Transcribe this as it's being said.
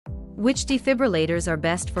Which defibrillators are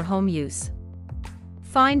best for home use?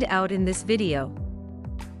 Find out in this video.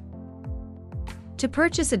 To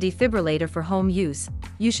purchase a defibrillator for home use,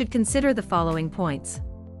 you should consider the following points.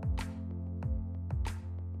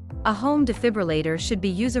 A home defibrillator should be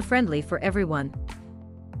user-friendly for everyone.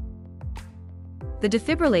 The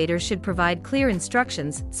defibrillator should provide clear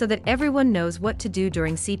instructions so that everyone knows what to do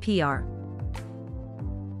during CPR.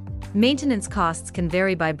 Maintenance costs can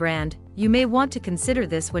vary by brand. You may want to consider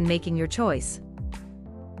this when making your choice.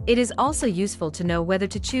 It is also useful to know whether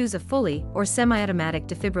to choose a fully or semi-automatic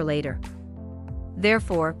defibrillator.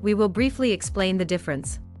 Therefore, we will briefly explain the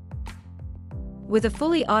difference. With a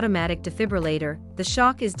fully automatic defibrillator, the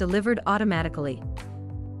shock is delivered automatically.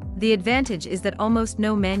 The advantage is that almost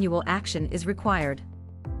no manual action is required.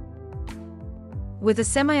 With a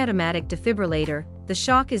semi-automatic defibrillator, the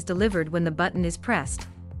shock is delivered when the button is pressed.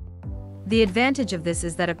 The advantage of this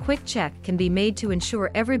is that a quick check can be made to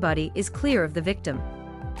ensure everybody is clear of the victim.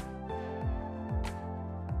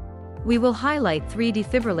 We will highlight 3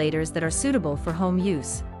 defibrillators that are suitable for home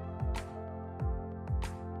use.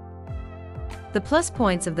 The plus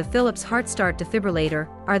points of the Philips HeartStart defibrillator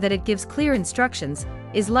are that it gives clear instructions,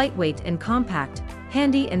 is lightweight and compact,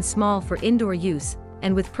 handy and small for indoor use,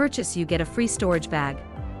 and with purchase you get a free storage bag.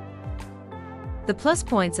 The plus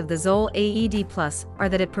points of the Zoll AED Plus are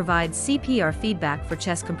that it provides CPR feedback for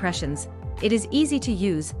chest compressions, it is easy to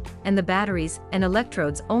use, and the batteries and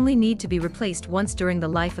electrodes only need to be replaced once during the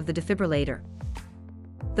life of the defibrillator.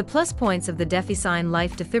 The plus points of the DefiSign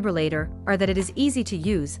Life defibrillator are that it is easy to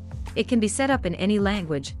use, it can be set up in any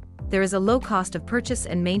language, there is a low cost of purchase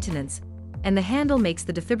and maintenance, and the handle makes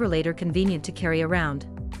the defibrillator convenient to carry around.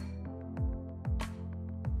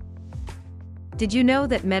 Did you know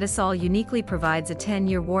that Medisol uniquely provides a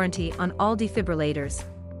 10-year warranty on all defibrillators?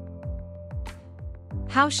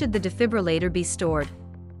 How should the defibrillator be stored?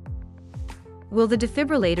 Will the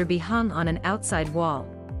defibrillator be hung on an outside wall?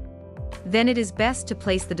 Then it is best to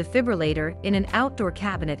place the defibrillator in an outdoor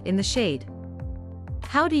cabinet in the shade.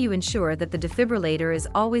 How do you ensure that the defibrillator is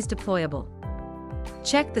always deployable?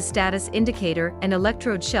 Check the status indicator and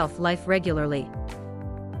electrode shelf life regularly.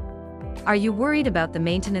 Are you worried about the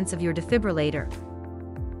maintenance of your defibrillator?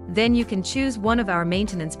 Then you can choose one of our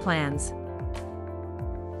maintenance plans.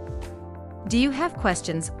 Do you have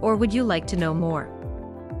questions or would you like to know more?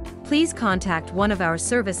 Please contact one of our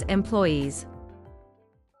service employees.